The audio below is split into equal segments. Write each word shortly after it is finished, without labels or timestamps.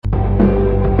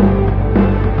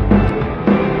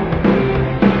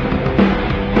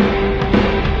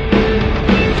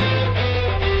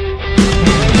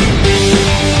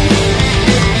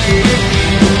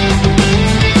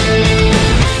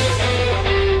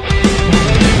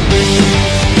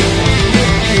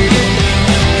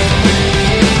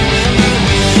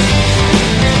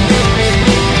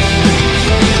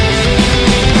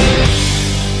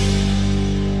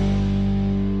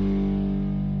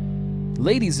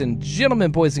ladies and gentlemen,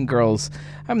 boys and girls.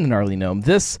 I'm the Gnarly Gnome.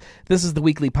 This is the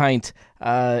Weekly Pint.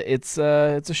 It's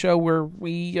a show where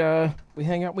we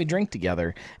hang out, we drink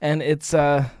together, and it's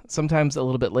sometimes a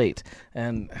little bit late.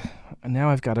 And now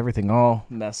I've got everything all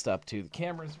messed up too. The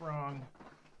camera's wrong.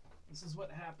 This is what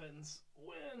happens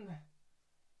when.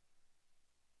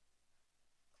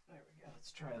 There we go.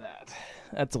 Let's try that.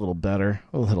 That's a little better,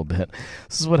 a little bit.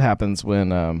 This is what happens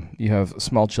when you have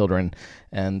small children,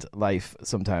 and life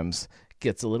sometimes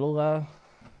gets a little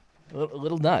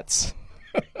nuts.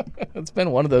 It's been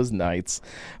one of those nights,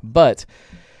 but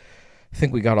I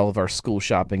think we got all of our school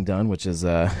shopping done, which is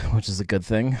a good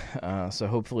thing. So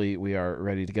hopefully we are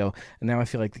ready to go. And now I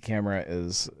feel like the camera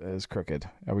is crooked.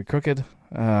 Are we crooked?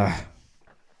 I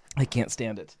can't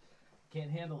stand it.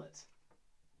 Can't handle it.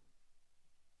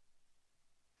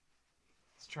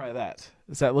 Try that.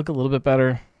 Does that look a little bit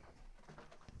better?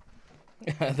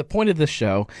 The point of this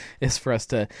show is for us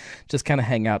to just kind of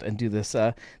hang out and do this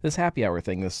happy hour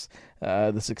thing, this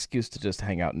excuse to just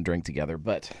hang out and drink together.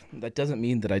 But that doesn't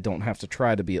mean that I don't have to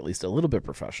try to be at least a little bit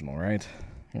professional, right?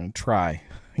 I'm going to try.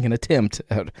 I'm going to attempt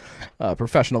at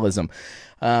professionalism.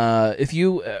 If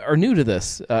you are new to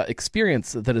this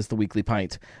experience that is the Weekly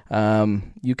Pint,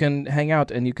 you can hang out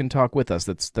and you can talk with us.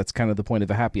 That's kind of the point of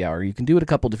a happy hour. You can do it a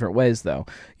couple different ways, though.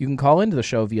 You can call into the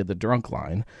show via the drunk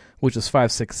line, which is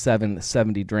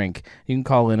 567-70-DRINK. You can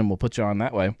call in and we'll put you on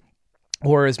that way.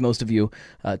 Or, as most of you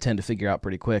tend to figure out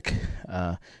pretty quick,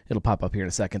 it'll pop up here in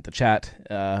a second. The chat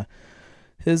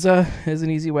is an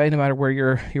easy way, no matter where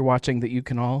you're watching, that you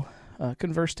can all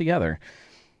converse together.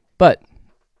 But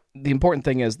the important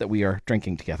thing is that we are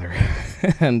drinking together.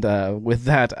 And with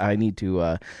that, I need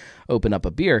to open up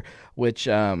a beer, which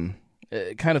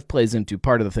kind of plays into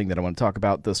part of the thing that I want to talk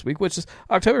about this week, which is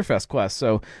Oktoberfest Quest.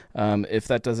 So if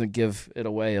that doesn't give it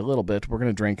away a little bit, we're going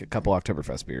to drink a couple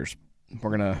Oktoberfest beers.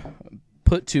 We're going to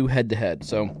put two head-to-head.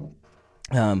 So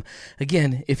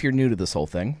again, if you're new to this whole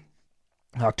thing,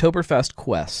 Oktoberfest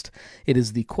Quest. It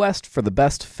is the quest for the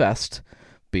best fest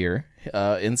beer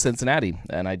in Cincinnati,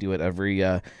 and I do it every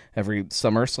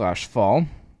summer/fall.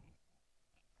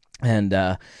 And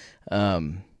I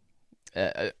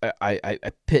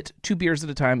pit two beers at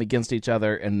a time against each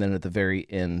other, and then at the very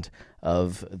end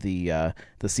of the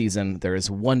season, there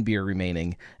is one beer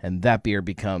remaining, and that beer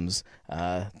becomes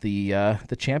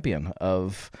the champion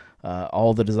of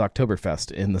all that is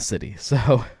Oktoberfest in the city.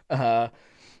 So.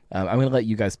 I'm going to let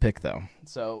you guys pick, though.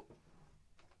 So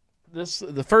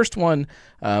the first one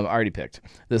I already picked.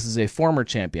 This is a former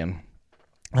champion.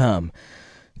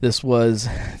 This was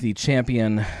the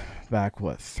champion back,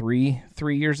 3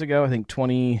 years ago? I think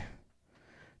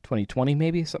 2020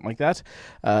 maybe, something like that.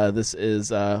 This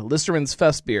is Listermann's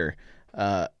Fest beer.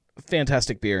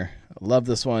 Fantastic beer. Love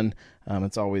this one.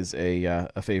 It's always a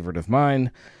favorite of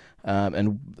mine.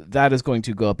 And that is going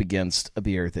to go up against a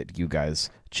beer that you guys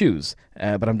choose.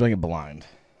 But I'm doing it blind.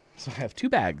 So I have two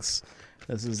bags.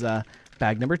 This is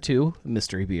bag number 2,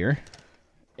 mystery beer.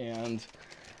 And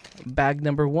bag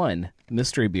number 1,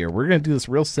 mystery beer. We're going to do this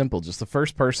real simple. Just the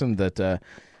first person that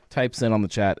types in on the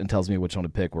chat and tells me which one to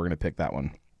pick, we're going to pick that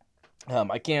one.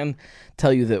 I can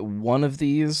tell you that one of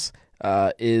these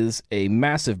is a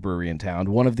massive brewery in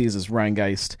town. One of these is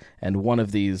Rheingeist, and one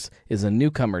of these is a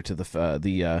newcomer to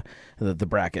the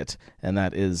bracket, and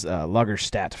that is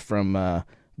Lagerstadt from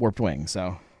Warped Wing.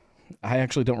 So I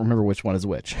actually don't remember which one is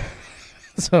which,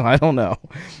 so I don't know.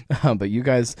 But you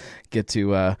guys get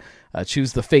to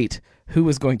choose the fate. Who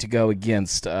is going to go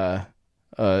against a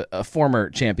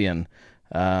former champion?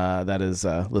 That is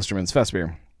Listermann's Fest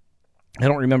beer. I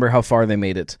don't remember how far they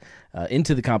made it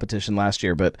into the competition last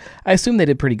year, but I assume they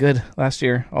did pretty good last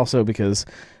year. Also, because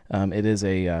it is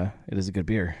a good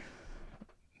beer.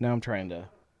 Now I'm trying to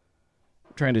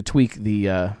tweak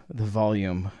the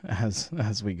volume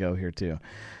as we go here too.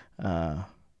 I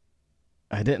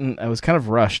was kind of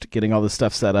rushed getting all this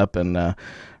stuff set up and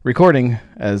recording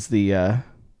as the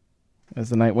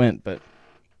night went, but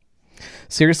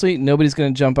seriously, nobody's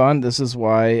going to jump on. This is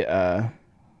why.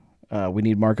 We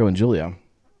need Marco and Julia.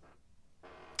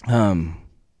 I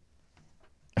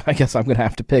guess I'm going to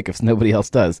have to pick if nobody else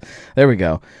does. There we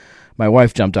go. My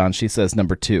wife jumped on. She says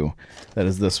number 2. That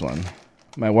is this one.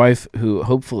 My wife, who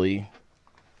hopefully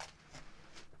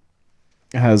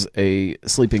has a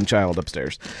sleeping child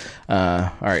upstairs.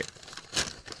 All right.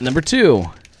 Number 2.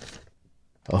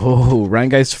 Oh,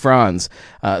 Rheingeist Franz.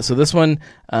 So this one,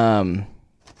 Brian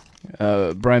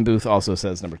Booth also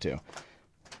says number 2.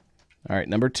 All right,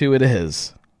 number 2 it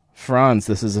is. Franz,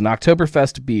 this is an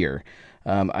Oktoberfest beer.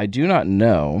 I do not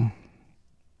know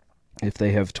if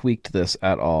they have tweaked this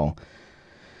at all.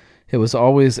 It was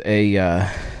always a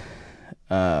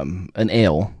an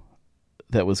ale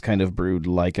that was kind of brewed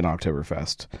like an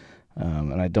Oktoberfest.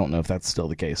 And I don't know if that's still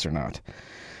the case or not.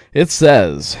 It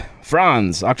says,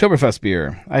 Franz, Oktoberfest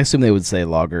beer. I assume they would say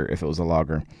lager if it was a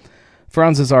lager.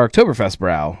 Franz is our Oktoberfest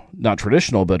brow. Not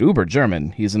traditional, but uber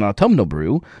German. He's an autumnal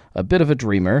brew, a bit of a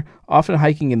dreamer, often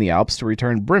hiking in the Alps to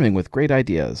return brimming with great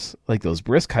ideas. Like those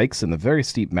brisk hikes in the very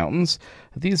steep mountains,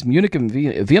 these Munich and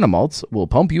Vienna malts will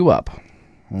pump you up.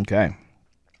 Okay.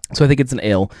 So I think it's an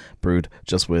ale brewed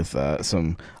just with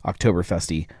some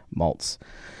Oktoberfesty malts.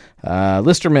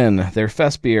 Listermann, their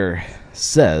fest beer,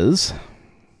 says,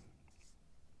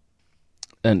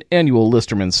 an annual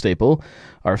Listermann staple,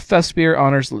 our fest beer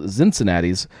honors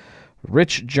Cincinnati's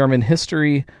rich German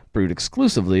history, brewed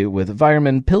exclusively with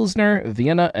Weyermann Pilsner,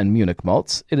 Vienna, and Munich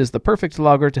malts. It is the perfect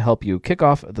lager to help you kick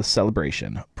off the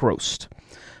celebration. Prost.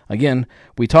 Again,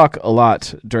 we talk a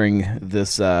lot during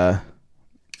this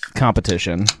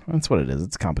competition. That's what it is.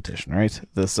 It's competition, right?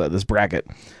 This bracket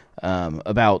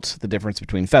about the difference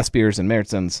between fest beers and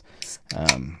Märzens.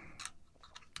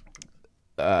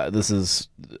 This is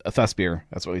a fest beer.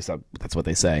 That's what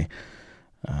they say.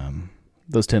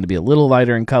 Those tend to be a little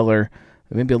lighter in color,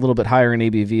 maybe a little bit higher in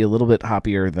ABV, a little bit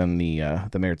hoppier than the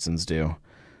Märzens do.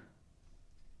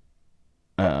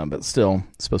 But still,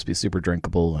 it's supposed to be super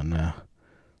drinkable, and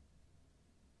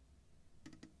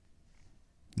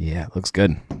yeah, it looks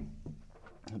good.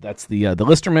 That's the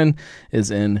Listermann is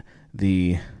in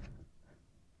the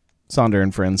Sonder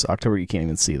and Friends October. You can't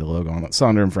even see the logo on it.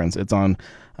 Sonder and Friends. It's on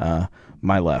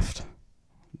my left,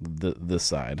 this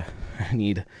side. I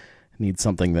need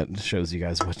something that shows you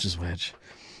guys which is which.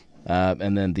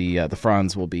 And then the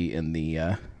Franz will be in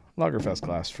the Lagerfest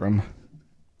class from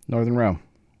Northern Row.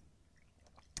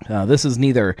 This is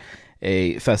neither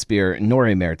a fest beer nor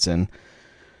a Märzen,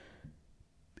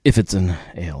 if it's an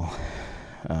ale.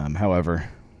 However,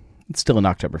 it's still an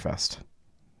Oktoberfest.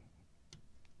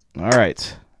 All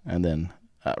right. And then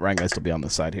Rheingeist will be on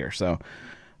this side here. So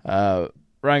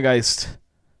Rheingeist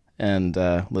and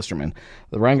Listermann.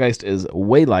 The Rheingeist is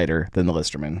way lighter than the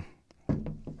Listermann,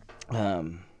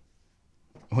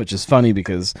 which is funny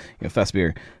because fest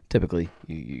beer, typically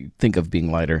you think of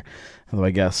being lighter. Although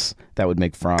I guess that would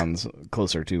make Franz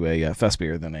closer to a fest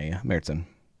beer than a Märzen.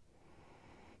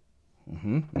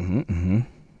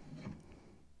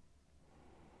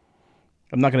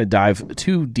 I'm not going to dive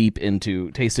too deep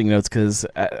into tasting notes because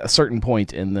at a certain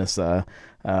point in this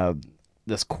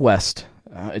this quest,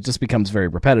 it just becomes very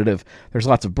repetitive. There's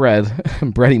lots of bread,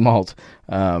 bready malt,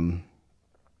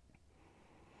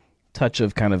 touch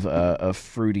of kind of a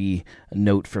fruity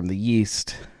note from the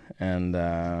yeast, and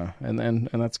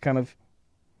that's kind of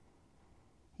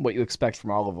what you expect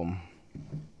from all of them.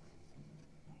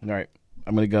 All right,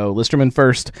 I'm going to go Listermann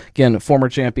first. Again, former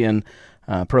champion.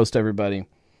 Prost, everybody.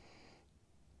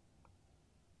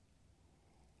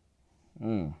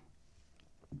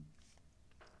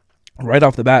 Right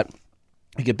off the bat,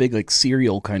 I get big like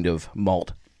cereal kind of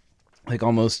malt, like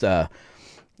almost like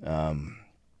a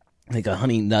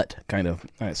honey nut kind of.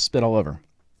 I spit all over,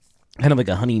 kind of like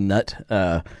a honey nut.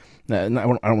 I don't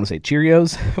want to say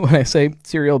Cheerios when I say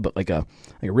cereal, but like a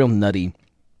real nutty,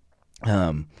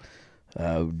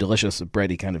 delicious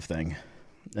bready kind of thing.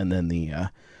 And then the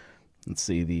let's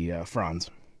see, the Franz.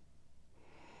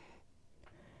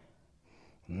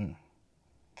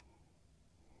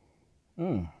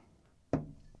 Oh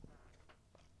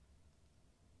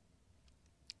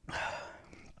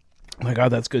my God,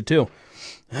 that's good too.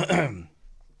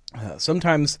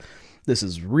 Sometimes this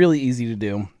is really easy to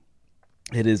do.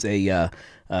 It is a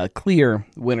clear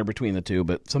winner between the two,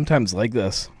 but sometimes like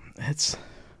this, it's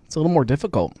a little more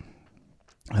difficult.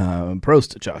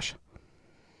 Prost, Josh.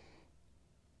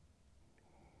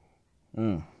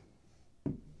 The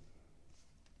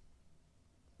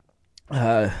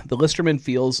Listermann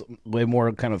feels way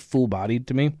more kind of full-bodied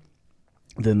to me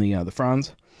than the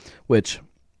Franz, which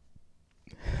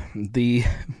the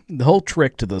whole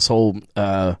trick to this whole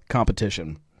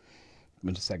competition. Give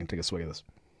me just a second, take a swig of this.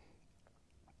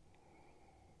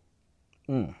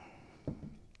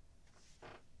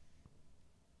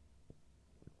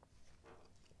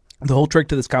 The whole trick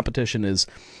to this competition is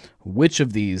which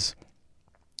of these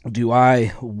do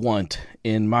I want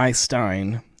in my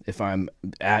stein if I'm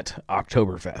at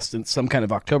Oktoberfest, in some kind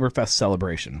of Oktoberfest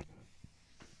celebration.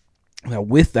 Now,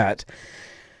 with that,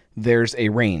 there's a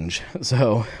range.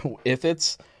 So if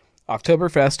it's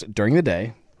Oktoberfest during the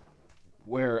day,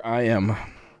 where I am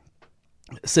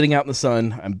sitting out in the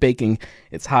sun, I'm baking,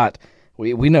 it's hot,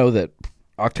 we know that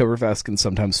Oktoberfest can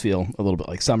sometimes feel a little bit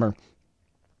like summer.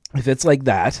 If it's like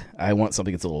that, I want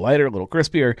something that's a little lighter, a little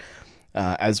crispier,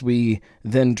 As we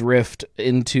then drift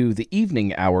into the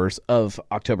evening hours of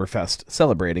Oktoberfest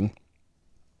celebrating,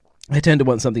 I tend to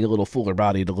want something a little fuller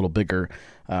bodied, a little bigger,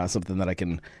 something that I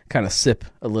can kind of sip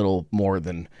a little more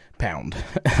than pound.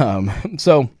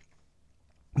 So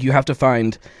you have to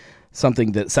find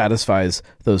something that satisfies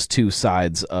those two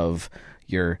sides of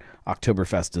your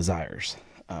Oktoberfest desires.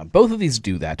 Both of these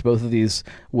do that. Both of these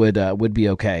would be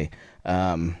okay.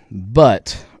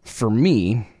 But for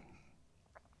me,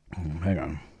 hang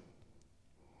on.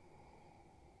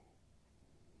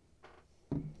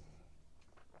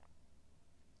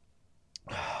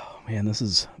 Oh, man, this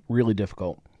is really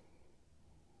difficult.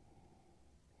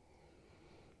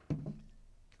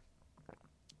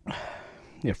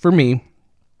 Yeah, for me,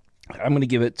 I'm going to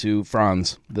give it to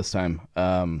Franz this time.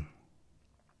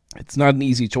 It's not an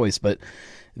easy choice, but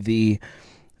the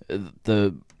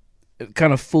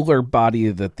kind of fuller body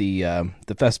that the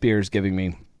Fest beer is giving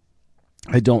me,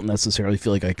 I don't necessarily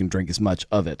feel like I can drink as much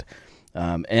of it.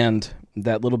 And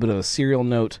that little bit of a cereal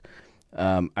note,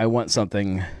 I want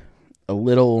something a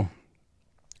little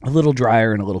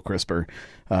drier and a little crisper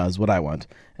is what I want.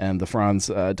 And the Franz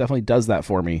definitely does that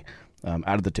for me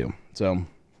out of the two. So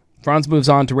Franz moves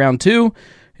on to round 2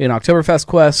 in Oktoberfest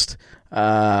Quest.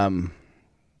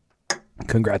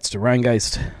 Congrats to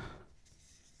Rheingeist.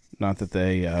 Not that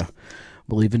they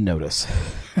will even notice.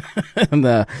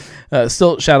 And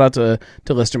still, shout out to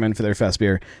Listermann for their Fest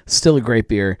beer. Still a great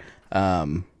beer.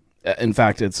 In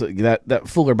fact, it's that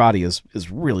fuller body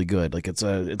is really good. Like it's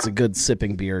a good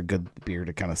sipping beer, good beer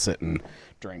to kind of sit and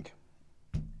drink.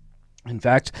 In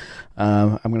fact,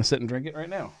 I'm going to sit and drink it right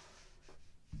now.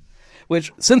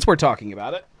 Which, since we're talking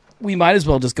about it, we might as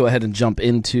well just go ahead and jump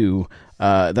into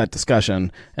that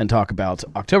discussion and talk about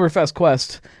Oktoberfest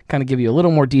Quest, kind of give you a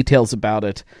little more details about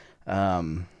it.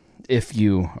 If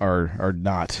you are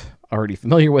not already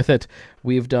familiar with it,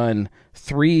 we've done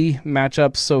 3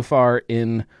 matchups so far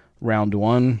in round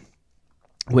 1,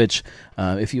 which,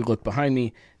 if you look behind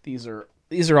me, these are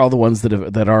all the ones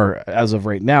that are, as of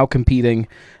right now, competing.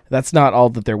 That's not all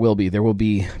that there will be. There will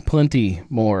be plenty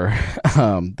more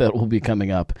that will be coming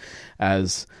up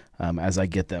as I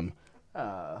get them.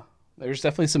 There's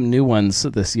definitely some new ones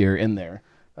this year in there.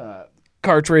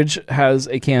 Cartridge has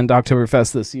a canned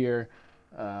Oktoberfest this year.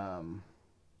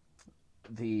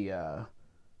 The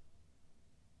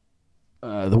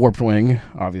Warped Wing,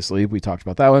 obviously, we talked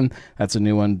about that one. That's a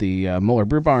new one. The Muller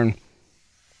Brew Barn.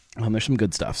 There's some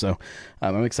good stuff, so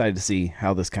I'm excited to see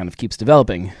how this kind of keeps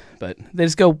developing. But they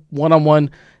just go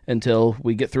one-on-one until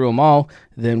we get through them all.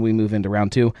 Then we move into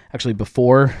round 2. Actually,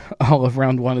 before all of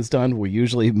round 1 is done, we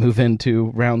usually move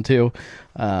into round 2.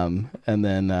 And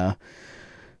then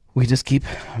we just keep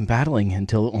battling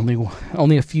until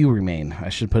only a few remain. I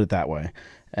should put it that way.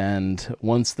 And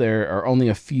once there are only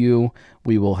a few,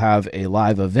 we will have a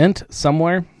live event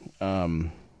somewhere.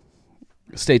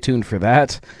 Stay tuned for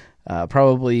that.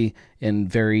 Probably in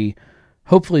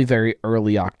hopefully very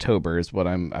early October is what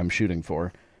I'm shooting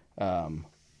for.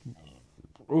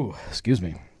 Excuse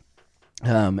me.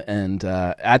 And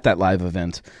at that live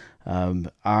event,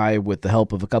 I, with the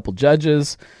help of a couple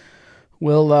judges,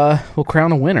 will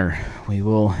crown a winner. We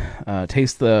will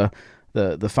taste the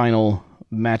final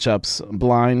matchups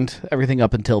blind. Everything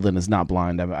up until then is not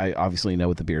blind. I obviously know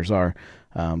what the beers are,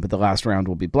 but the last round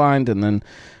will be blind, and then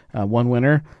one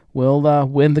winner will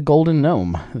win the Golden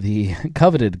Gnome, the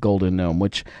coveted Golden Gnome,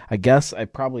 which I guess I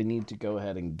probably need to go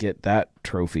ahead and get that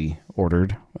trophy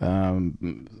ordered.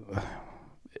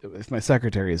 If my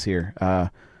secretary is here,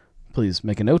 please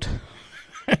make a note.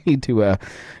 I need to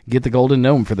get the Golden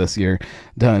Gnome for this year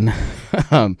done.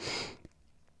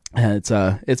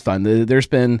 It's fun. There's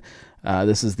been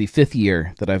this is the 5th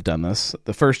year that I've done this.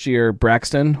 The first year,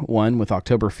 Braxton won with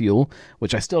October Fuel,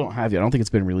 which I still don't have yet. I don't think it's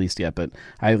been released yet, but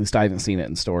at least I haven't seen it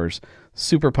in stores.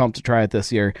 Super pumped to try it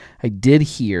this year. I did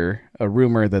hear a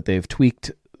rumor that they've tweaked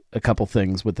a couple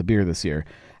things with the beer this year.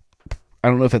 I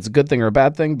don't know if it's a good thing or a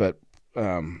bad thing, but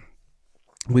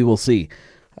we will see.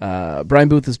 Brian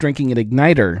Booth is drinking an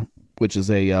Igniter, which is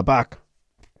a Bock.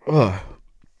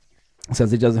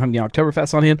 Says he doesn't have any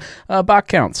Oktoberfest on hand. Bock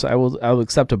counts. I will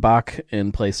accept a Bock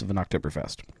in place of an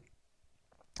Oktoberfest.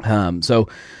 So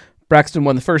Braxton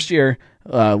won the first year.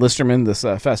 Listermann, this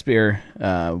Fest beer,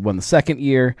 won the second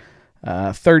year.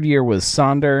 Third year was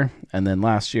Sonder, and then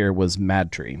last year was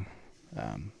Mad Tree.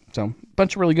 So a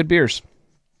bunch of really good beers,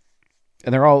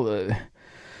 and they're all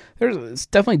it's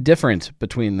definitely different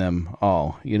between them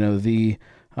all. You know, the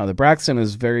Braxton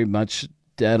is very much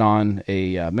dead on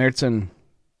a Märzen.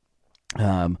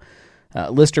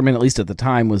 Listermann, at least at the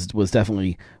time, was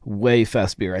definitely way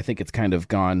Fest beer. I think it's kind of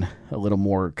gone a little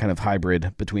more kind of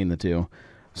hybrid between the two.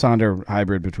 Sonder,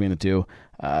 hybrid between the two.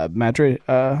 Madrid,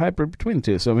 hybrid between the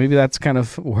two. So maybe that's kind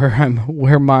of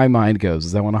where my mind goes,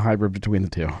 is I want a hybrid between the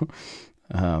two.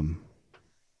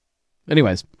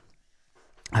 Anyways,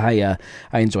 I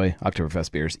enjoy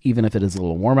Oktoberfest beers, even if it is a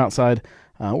little warm outside,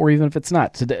 or even if it's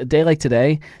not. A day like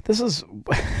today, this is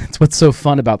it's what's so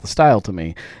fun about the style to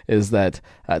me, is that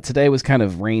today was kind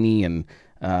of rainy and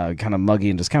kind of muggy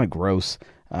and just kind of gross,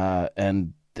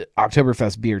 and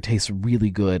Oktoberfest beer tastes really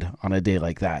good on a day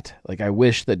like that. Like, I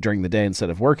wish that during the day, instead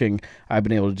of working, I've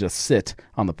been able to just sit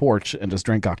on the porch and just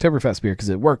drink Oktoberfest beer because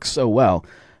it works so well.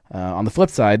 On the flip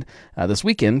side, this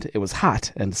weekend, it was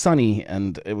hot and sunny,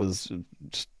 and it was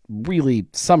just really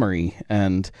summery,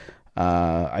 and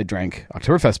I drank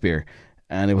Oktoberfest beer,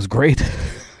 and it was great.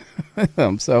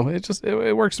 So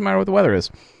it works no matter what the weather is.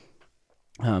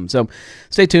 So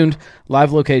stay tuned.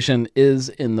 Live location is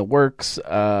in the works.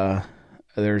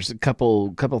 There's a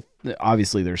couple.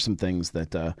 Obviously, there's some things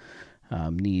that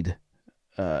need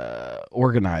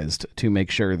organized to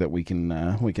make sure that we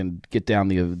can get down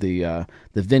the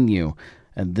venue,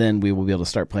 and then we will be able to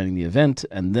start planning the event,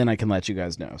 and then I can let you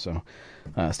guys know. So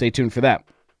stay tuned for that.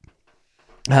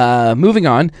 Moving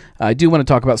on, I do want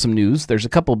to talk about some news. There's a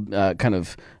couple kind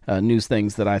of news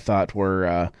things that I thought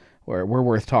were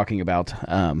worth talking about.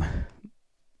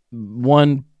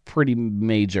 One pretty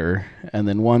major, and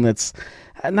then one that's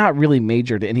not really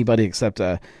major to anybody except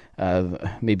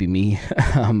maybe me.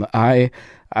 I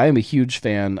am a huge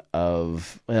fan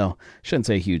of, well, shouldn't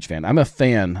say huge fan. I'm a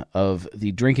fan of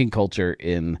the drinking culture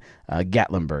in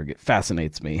Gatlinburg. It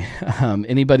fascinates me.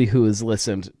 Anybody who has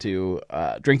listened to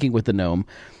Drinking with the Gnome,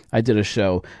 I did a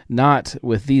show not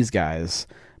with these guys,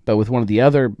 but with one of the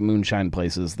other moonshine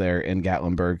places there in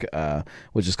Gatlinburg,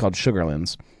 which is called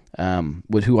Sugarlands.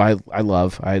 With who I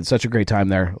love. I had such a great time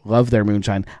there. Love their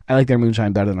moonshine. I like their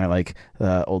moonshine better than I like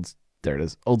Old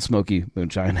Smoky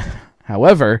moonshine.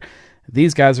 However,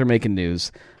 these guys are making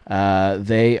news.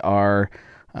 They are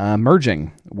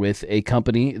merging with a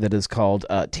company that is called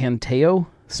Tanteo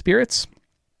Spirits.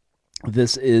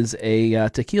 This is a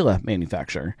tequila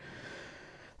manufacturer.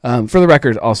 For the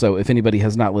record, also, if anybody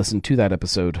has not listened to that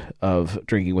episode of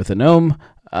Drinking with a Gnome,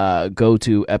 go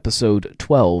to episode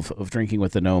 12 of Drinking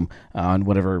with the Gnome on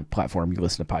whatever platform you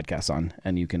listen to podcasts on,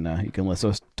 and you can listen to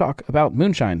us talk about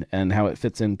moonshine and how it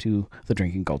fits into the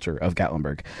drinking culture of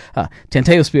Gatlinburg.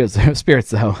 Tanteo Spirits,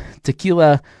 though,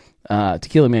 tequila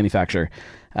manufacturer.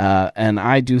 And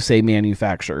I do say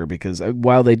manufacturer because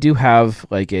while they do have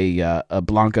like a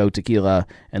Blanco tequila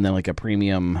and then like a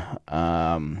premium,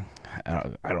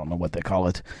 I don't know what they call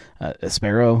it,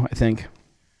 Aspero, I think.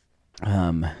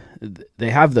 They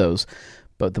have those,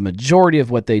 but the majority of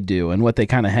what they do and what they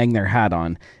kind of hang their hat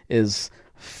on is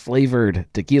flavored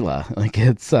tequila. Like,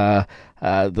 it's the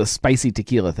spicy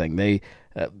tequila thing. They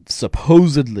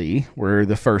supposedly were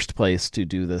the first place to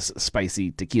do this spicy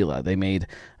tequila. They made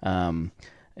a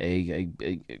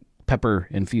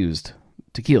pepper-infused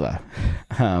tequila.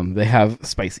 They have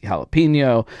spicy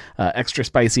jalapeno, extra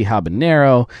spicy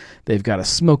habanero. They've got a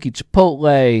smoky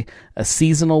chipotle, a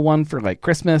seasonal one for like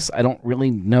Christmas. I don't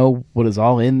really know what is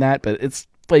all in that, but it's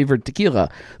flavored tequila.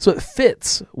 So it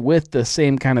fits with the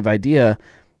same kind of idea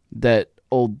that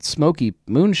Old Smoky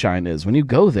moonshine is. When you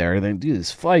go there, they do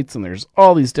these flights and there's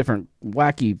all these different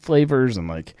wacky flavors, and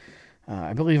like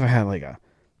I believe I had like a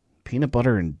peanut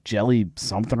butter and jelly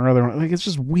something or other. Like, it's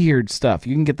just weird stuff.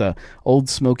 You can get the Old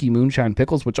Smoky moonshine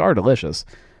pickles, which are delicious,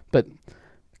 but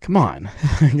come on.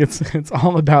 it's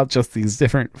all about just these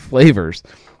different flavors.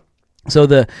 So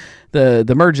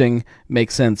the merging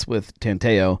makes sense with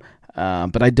Tanteo,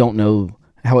 but I don't know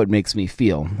how it makes me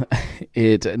feel.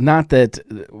 Not that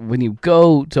when you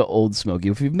go to Old Smoky,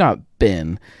 if you've not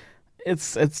been,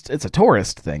 it's a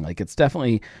tourist thing. Like, it's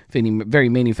definitely very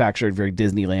manufactured, very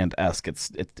Disneyland-esque.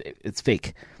 It's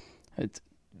fake. It's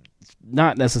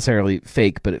not necessarily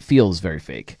fake, but it feels very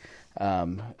fake.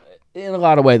 In a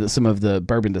lot of ways that some of the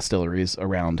bourbon distilleries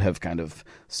around have kind of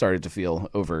started to feel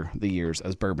over the years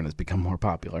as bourbon has become more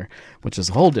popular, which is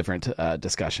a whole different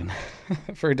discussion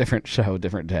for a different show,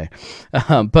 different day.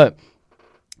 But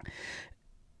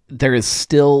there is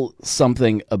still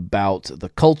something about the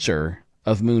culture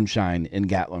of moonshine in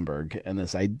Gatlinburg, and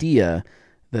this idea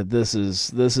that this is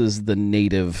the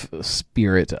native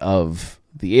spirit of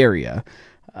the area.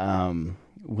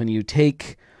 When you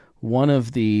take one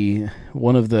of the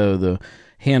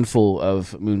handful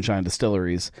of moonshine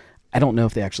distilleries, I don't know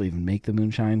if they actually even make the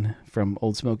moonshine from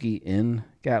Old Smoky in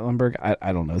Gatlinburg.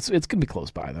 I don't know. It's going to be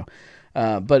close by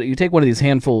though. But you take one of these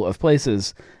handful of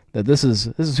places that this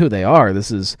is who they are. This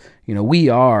is, we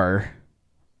are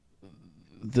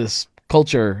this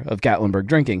culture of Gatlinburg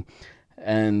drinking,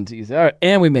 and you say, all right,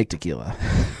 and we make tequila.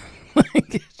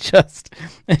 Like,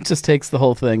 it just takes the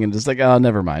whole thing and just like, oh,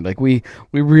 never mind. Like we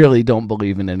really don't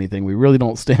believe in anything. We really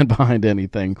don't stand behind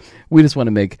anything. We just want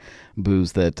to make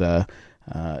booze that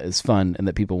is fun and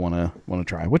that people want to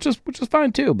try, which is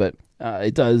fine too. But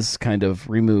it does kind of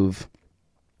remove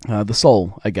the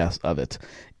soul, I guess, of it,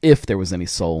 if there was any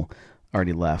soul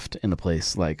already left in a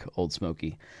place like Old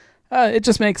Smoky. It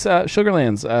just makes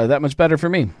Sugarlands that much better for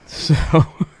me. So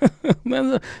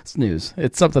it's news.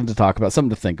 It's something to talk about, something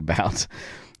to think about.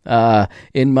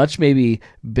 In much maybe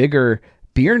bigger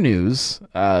beer news,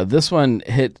 this one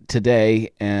hit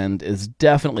today and is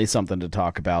definitely something to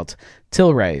talk about.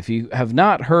 Tilray. If you have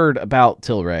not heard about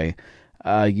Tilray,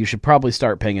 you should probably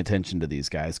start paying attention to these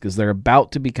guys because they're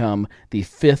about to become the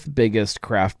 5th biggest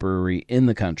craft brewery in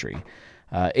the country.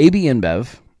 AB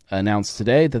InBev announced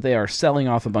today that they are selling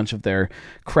off a bunch of their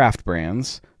craft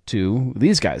brands to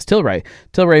these guys, Tilray.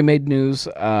 Tilray made news,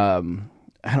 I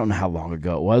don't know how long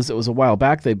ago it was. It was a while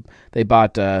back. They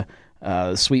bought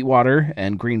Sweetwater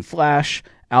and Green Flash,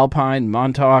 Alpine,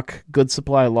 Montauk, Good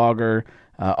Supply Lager,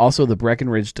 also the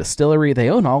Breckenridge Distillery. They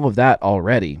own all of that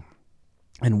already.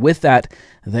 And with that,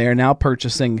 they are now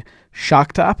purchasing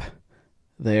Shock Top.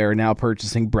 They are now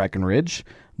purchasing Breckenridge,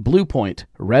 Blue Point,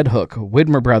 Red Hook,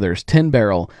 Widmer Brothers, 10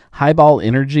 Barrel, Highball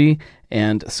Energy,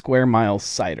 and Square Mile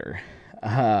Cider.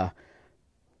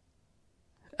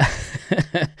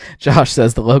 Josh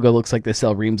says the logo looks like they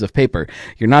sell reams of paper.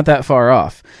 You're not that far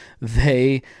off.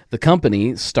 The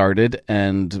company started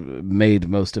and made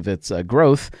most of its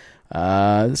growth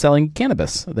selling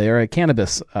cannabis. They are a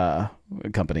cannabis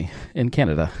company in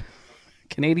Canada.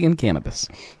 Canadian cannabis.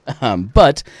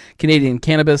 But Canadian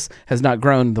cannabis has not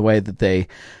grown the way that they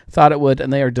thought it would,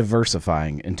 and they are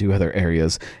diversifying into other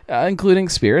areas, including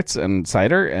spirits and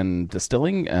cider and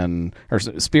distilling, or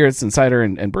spirits and cider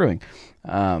and brewing.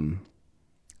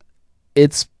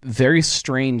 It's very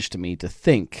strange to me to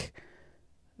think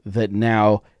that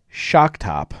now Shock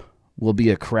Top will be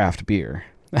a craft beer.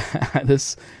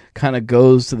 This kind of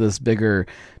goes to this bigger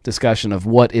discussion of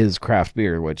what is craft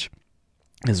beer, which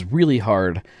is really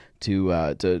hard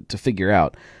to figure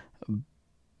out.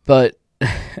 But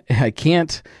I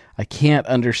can't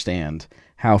understand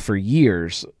how for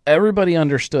years everybody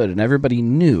understood and everybody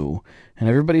knew and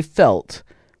everybody felt,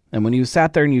 and when you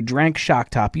sat there and you drank Shock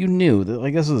Top, you knew that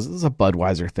like this is a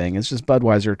Budweiser thing. It's just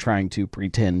Budweiser trying to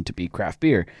pretend to be craft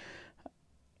beer.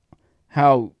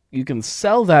 How you can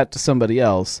sell that to somebody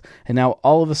else, and now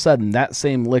all of a sudden that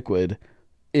same liquid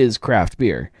is craft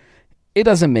beer. It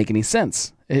doesn't make any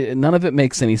sense. None of it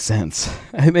makes any sense.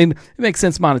 I mean, it makes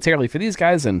sense monetarily for these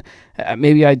guys, and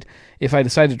maybe if I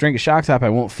decide to drink a Shock Top, I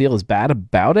won't feel as bad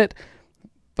about it.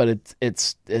 But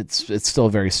it's still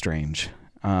very strange.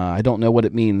 I don't know what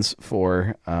it means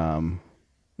for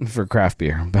craft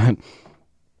beer. But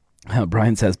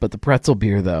Brian says, but the pretzel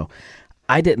beer though,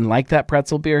 I didn't like that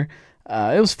pretzel beer.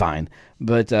 It was fine,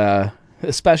 but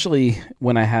especially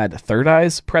when I had Third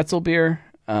Eye's pretzel beer.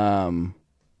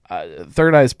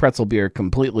 Third Eye's pretzel beer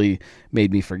completely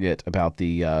made me forget about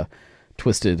the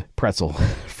twisted pretzel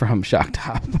from Shock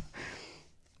Top.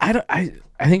 I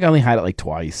think I only had it like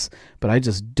twice, but I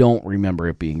just don't remember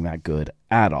it being that good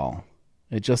at all.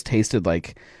 It just tasted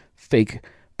like fake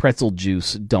pretzel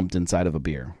juice dumped inside of a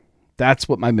beer. That's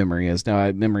what my memory is. Now,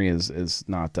 my memory is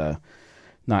not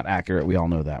accurate. We all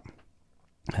know that.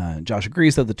 Josh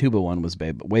agrees that the Tuba one was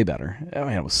way better. Oh,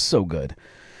 man, it was so good.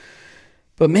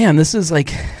 But man, this is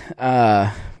like,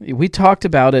 we talked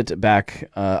about it back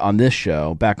on this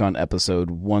show, back on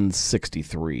episode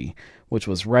 163, which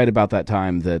was right about that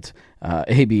time that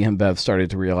AB InBev started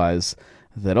to realize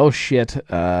that, oh shit,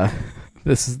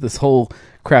 this whole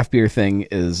craft beer thing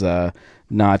is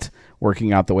not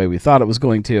working out the way we thought it was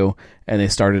going to, and they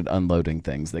started unloading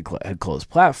things. They had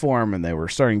closed platform, and they were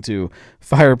starting to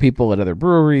fire people at other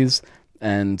breweries,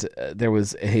 and there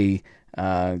was a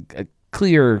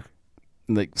clear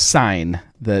sign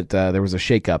that there was a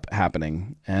shakeup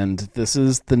happening, and this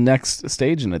is the next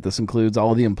stage in it. This includes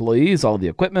all of the employees, all of the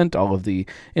equipment, all of the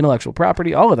intellectual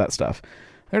property, all of that stuff.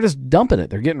 They're just dumping it.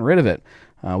 They're getting rid of it.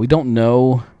 We don't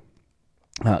know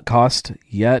cost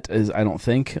yet, as I don't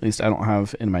think. At least I don't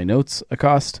have in my notes a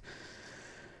cost.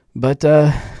 But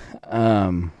it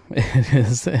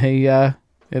is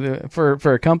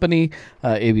for a company,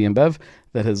 AB InBev,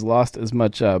 that has lost as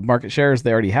much market share as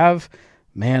they already have.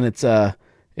 Man, it's a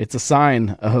sign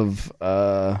of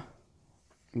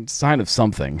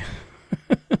something.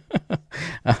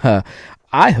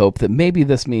 I hope that maybe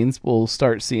this means we'll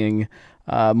start seeing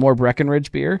more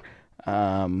Breckenridge beer.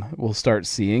 We'll start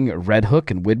seeing Red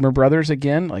Hook and Widmer Brothers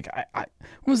again. Like, when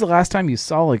was the last time you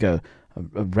saw like a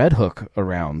a Red Hook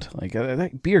around. Like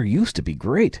that beer used to be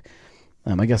great.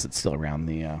 I guess it's still around.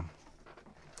 The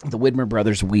Widmer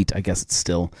Brothers wheat, I guess it's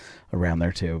still around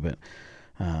there too. But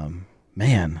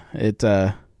man, it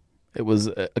was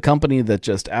a company that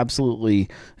just absolutely,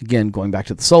 again, going back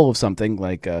to the soul of something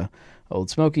like Old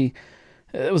Smoky.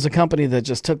 It was a company that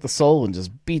just took the soul and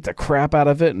just beat the crap out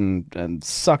of it and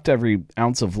sucked every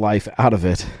ounce of life out of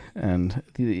it. And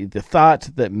the thought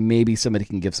that maybe somebody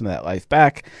can give some of that life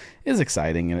back is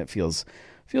exciting, and it feels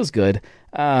good.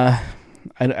 I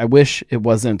wish it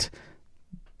wasn't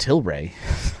Tilray.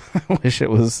 I wish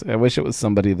it was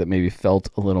somebody that maybe felt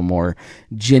a little more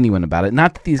genuine about it.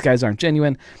 Not that these guys aren't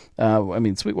genuine. I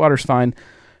mean, Sweetwater's fine.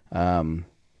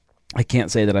 I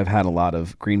can't say that I've had a lot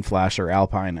of Green Flash or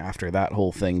Alpine after that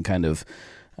whole thing kind of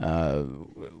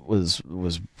was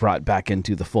brought back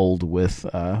into the fold with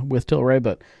Tilray,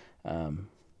 but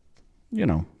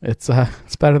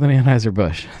it's better than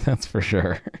Anheuser-Busch, that's for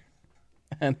sure.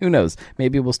 And who knows?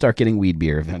 Maybe we'll start getting weed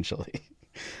beer eventually.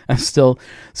 I'm still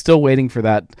waiting for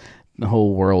that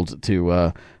whole world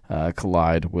to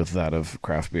collide with that of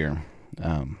craft beer.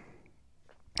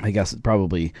 I guess it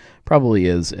probably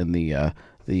is in the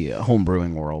home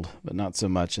brewing world, but not so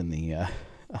much in the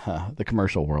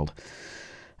commercial world.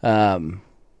 I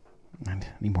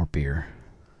need more beer.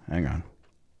 Hang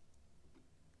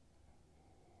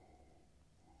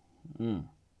on.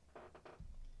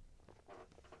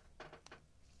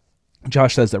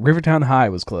 Josh says that Rivertown High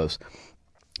was close.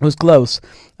 It was close.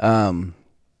 That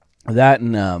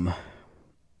and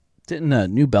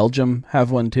didn't New Belgium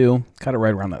have one too? Kind of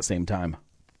right around that same time.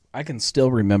 I can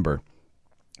still remember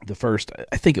the first,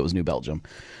 I think it was New Belgium,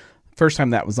 first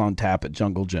time that was on tap at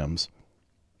Jungle Gyms.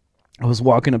 I was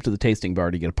walking up to the tasting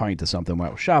bar to get a pint of something while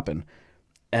I was shopping,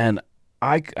 and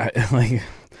I like,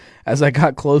 as I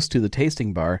got close to the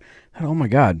tasting bar, I thought, oh my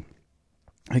God,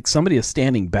 like somebody is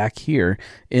standing back here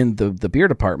in the beer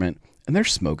department and they're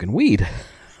smoking weed.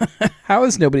 How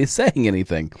is nobody saying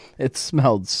anything? It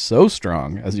smelled so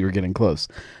strong as you were getting close.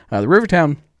 The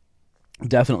Rivertown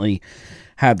definitely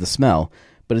had the smell,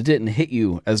 but it didn't hit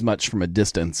you as much from a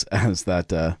distance as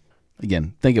that,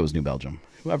 again, I think it was New Belgium,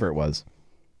 whoever it was.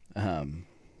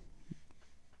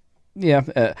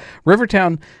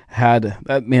 Rivertown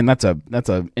had, man, that's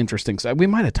a interesting, we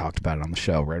might have talked about it on the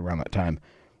show right around that time.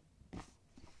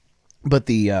 But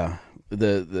the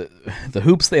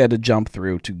hoops they had to jump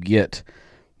through to get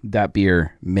that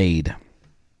beer made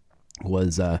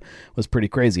was pretty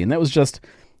crazy, and that was just,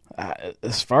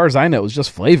 as far as I know, it was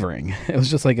just flavoring. It was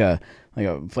just like a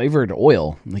flavored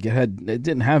oil. Like it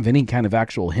didn't have any kind of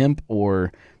actual hemp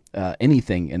or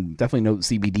anything, and definitely no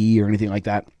CBD or anything like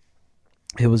that.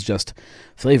 It was just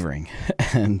flavoring,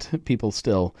 and people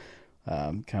still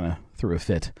kind of threw a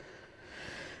fit.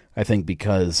 I think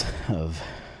because of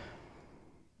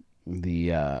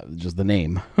just the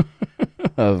name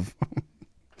of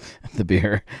the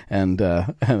beer and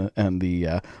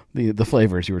the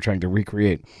flavors you were trying to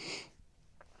recreate.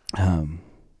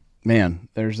 Man,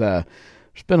 there's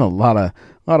been a lot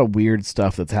of weird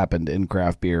stuff that's happened in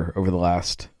craft beer over the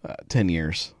last 10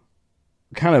 years.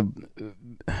 Kind of,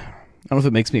 I don't know if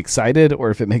it makes me excited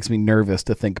or if it makes me nervous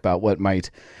to think about what might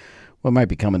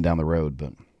be coming down the road.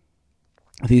 But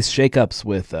these shakeups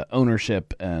with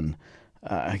ownership and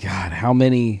God, how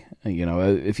many,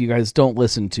 if you guys don't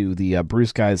listen to the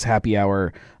Bruce Guys Happy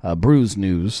Hour Brews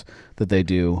news that they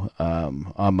do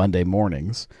on Monday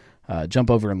mornings, jump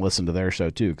over and listen to their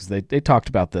show too, because they talked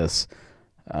about this,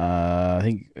 I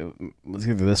think it was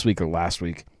either this week or last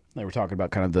week. They were talking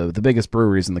about kind of the biggest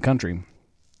breweries in the country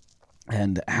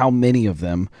and how many of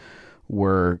them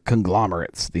were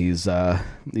conglomerates, these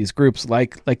groups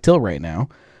like Tilray now,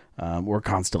 or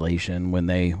Constellation when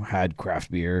they had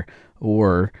craft beer,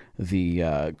 or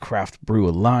the Craft Brew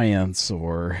Alliance,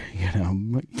 or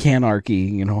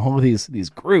Canarchy. All of these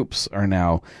groups are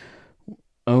now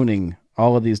owning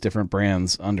all of these different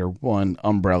brands under one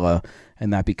umbrella,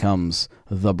 and that becomes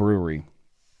the brewery.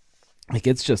 Like,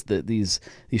 it's just that these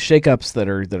shakeups that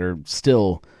are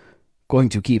still going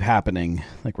to keep happening.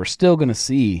 Like, we're still going to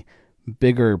see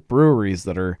bigger breweries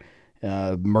that are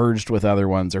merged with other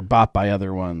ones or bought by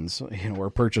other ones, or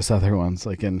purchase other ones,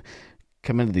 like, and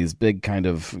come into these big kind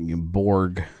of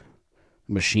Borg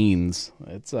machines.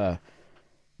 It's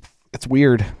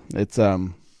weird. It's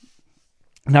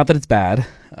not that it's bad.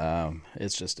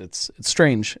 It's just it's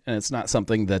strange, and it's not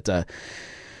something that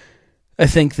I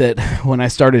think that when I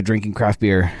started drinking craft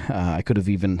beer, I could have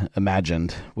even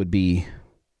imagined would be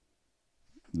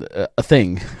a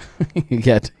thing.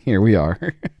 Yet here we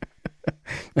are.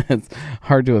 It's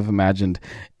hard to have imagined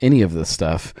any of this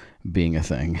stuff being a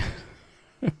thing.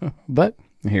 But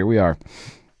Here we are.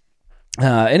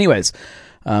 Anyways,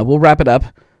 we'll wrap it up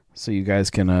so you guys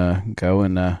can go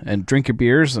and drink your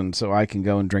beers, and so I can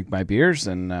go and drink my beers,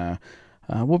 and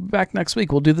we'll be back next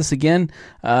week. We'll do this again.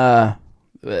 The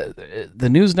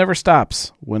news never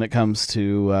stops when it comes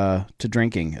to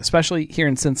drinking, especially here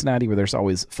in Cincinnati, where there's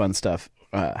always fun stuff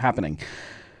happening.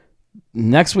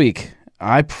 Next week,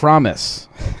 I promise,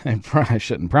 I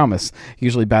shouldn't promise.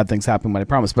 Usually bad things happen when I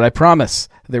promise, but I promise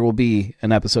there will be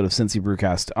an episode of Cincy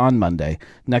Brewcast on Monday,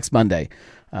 next Monday.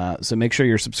 So make sure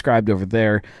you're subscribed over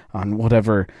there on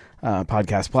whatever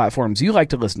podcast platforms you like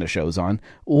to listen to shows on,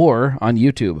 or on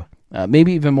YouTube.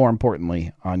 Maybe even more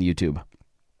importantly, on YouTube.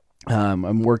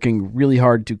 I'm working really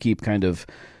hard to keep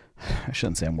I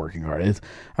shouldn't say I'm working hard.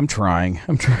 I'm trying.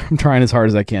 I'm trying as hard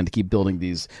as I can to keep building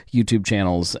these YouTube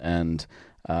channels and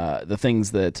the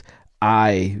things that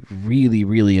I really,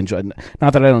 really enjoy.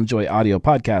 Not that I don't enjoy audio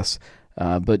podcasts,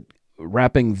 but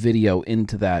wrapping video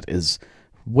into that is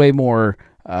way more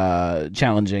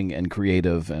challenging and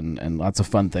creative and lots of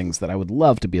fun things that I would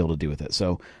love to be able to do with it.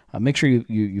 So make sure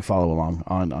you follow along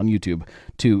on YouTube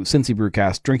to Cincy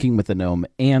Brewcast, Drinking with the Gnome,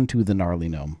 and to the Gnarly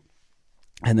Gnome.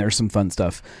 And there's some fun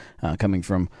stuff coming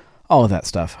from all of that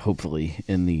stuff, hopefully,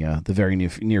 in the very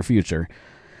near future.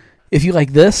 If you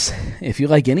like this, if you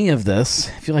like any of this,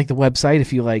 if you like the website,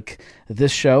 if you like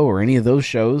this show or any of those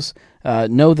shows,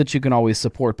 know that you can always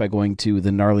support by going to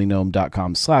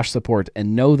thegnarlygnome.com/support,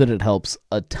 and know that it helps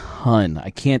a ton. I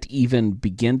can't even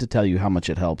begin to tell you how much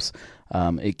it helps.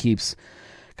 It keeps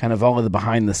kind of all of the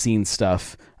behind-the-scenes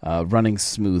stuff running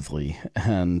smoothly.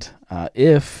 And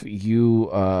if you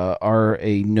are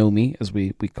a Gnomie, as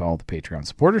we call the Patreon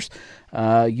supporters,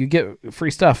 you get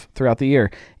free stuff throughout the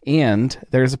year. And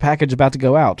there's a package about to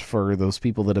go out for those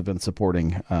people that have been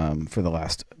supporting for the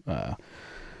last,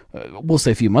 we'll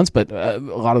say a few months, but a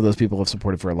lot of those people have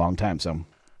supported for a long time. So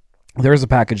there is a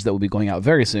package that will be going out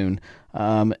very soon.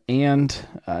 And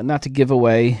not to give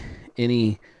away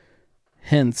any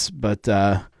hints, but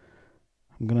I'm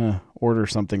going to order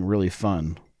something really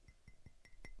fun.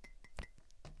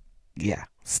 Yeah,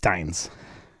 Steins.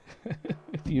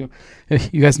 You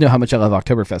guys know how much I love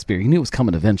Oktoberfest beer. You knew it was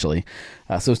coming eventually.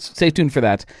 So stay tuned for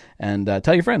that. And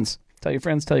tell your friends. Tell your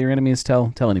friends, tell your enemies,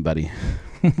 tell anybody.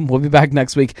 We'll be back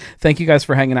next week. Thank you guys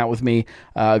for hanging out with me.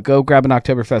 Go grab an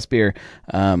Oktoberfest beer.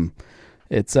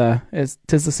 Tis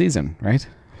the season, right?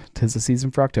 Tis the season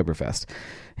for Oktoberfest.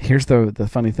 Here's the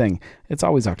funny thing. It's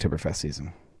always Oktoberfest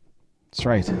season. That's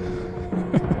right.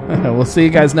 We'll see you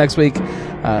guys next week.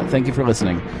 Thank you for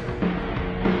listening.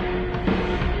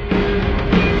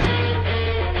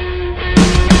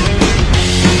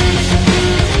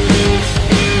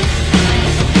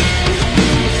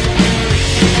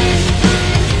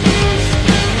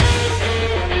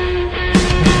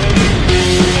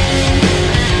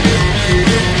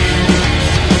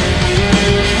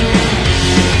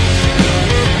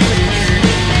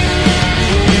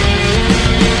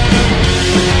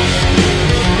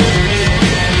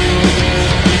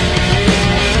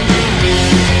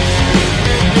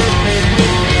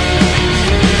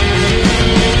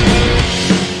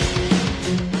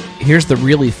 Here's the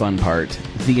really fun part.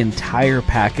 The entire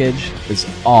package is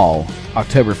all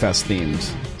Oktoberfest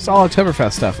themed. It's all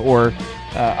Oktoberfest stuff, or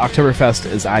Oktoberfest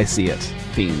as I see it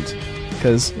themed,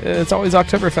 because it's always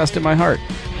Oktoberfest in my heart.